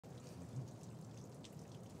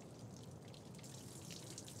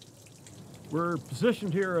We're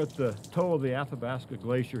positioned here at the toe of the Athabasca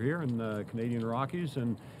Glacier here in the Canadian Rockies,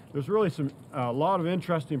 and there's really a lot of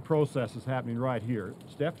interesting processes happening right here.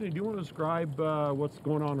 Stephanie, do you want to describe what's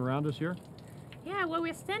going on around us here? Yeah, what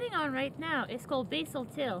we're standing on right now is called Basal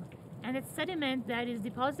Till, and it's sediment that is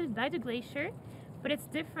deposited by the glacier, but it's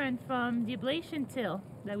different from the ablation till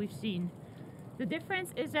that we've seen. The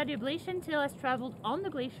difference is that the ablation till has traveled on the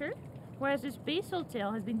glacier, whereas this basal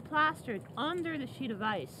till has been plastered under the sheet of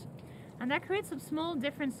ice. And that creates some small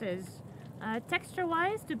differences.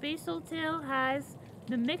 Texture-wise, the basal till has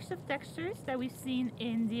the mix of textures that we've seen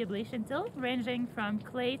in the ablation till, ranging from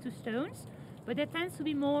clay to stones, but there tends to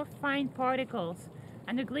be more fine particles,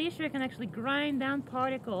 and the glacier can actually grind down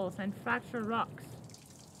particles and fracture rocks.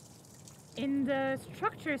 In the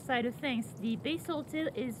structure side of things, the basal till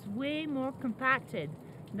is way more compacted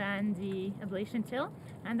than the ablation till,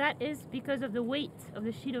 and that is because of the weight of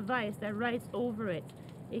the sheet of ice that rides over it.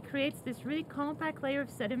 It creates this really compact layer of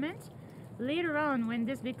sediment. Later on, when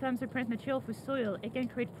this becomes a plant material for soil, it can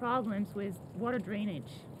create problems with water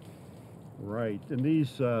drainage. Right, and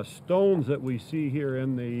these stones that we see here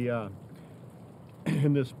in the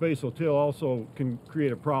in this basal till also can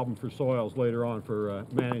create a problem for soils later on for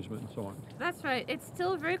management and so on. That's right. It's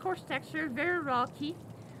still very coarse texture, very rocky.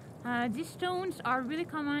 These stones are really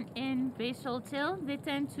common in basal till. They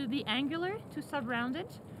tend to be angular to sub-rounded.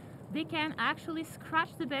 They can actually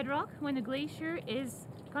scratch the bedrock when the glacier is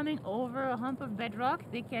coming over a hump of bedrock.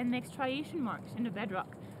 They can make striation marks in the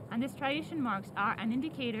bedrock, and these striation marks are an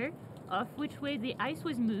indicator of which way the ice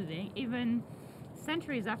was moving, even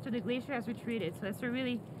centuries after the glacier has retreated. So it's a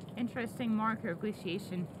really interesting marker of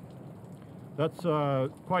glaciation. That's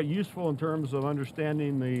quite useful in terms of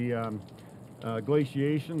understanding the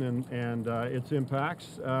glaciation and its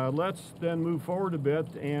impacts. Let's then move forward a bit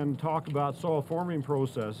and talk about soil forming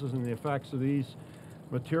processes and the effects of these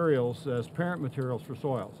materials as parent materials for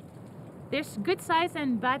soils. There's good sides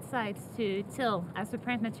and bad sides to till as a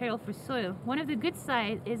parent material for soil. One of the good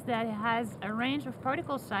sides is that it has a range of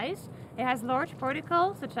particle size. It has large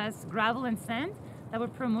particles such as gravel and sand that will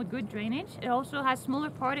promote good drainage. It also has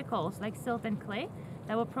smaller particles like silt and clay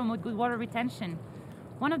that will promote good water retention.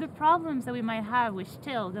 One of the problems that we might have with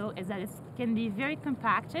till, though, is that it can be very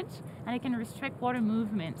compacted and it can restrict water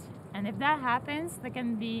movement. And if that happens,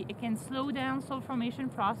 it can slow down soil formation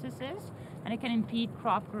processes, and it can impede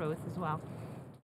crop growth as well.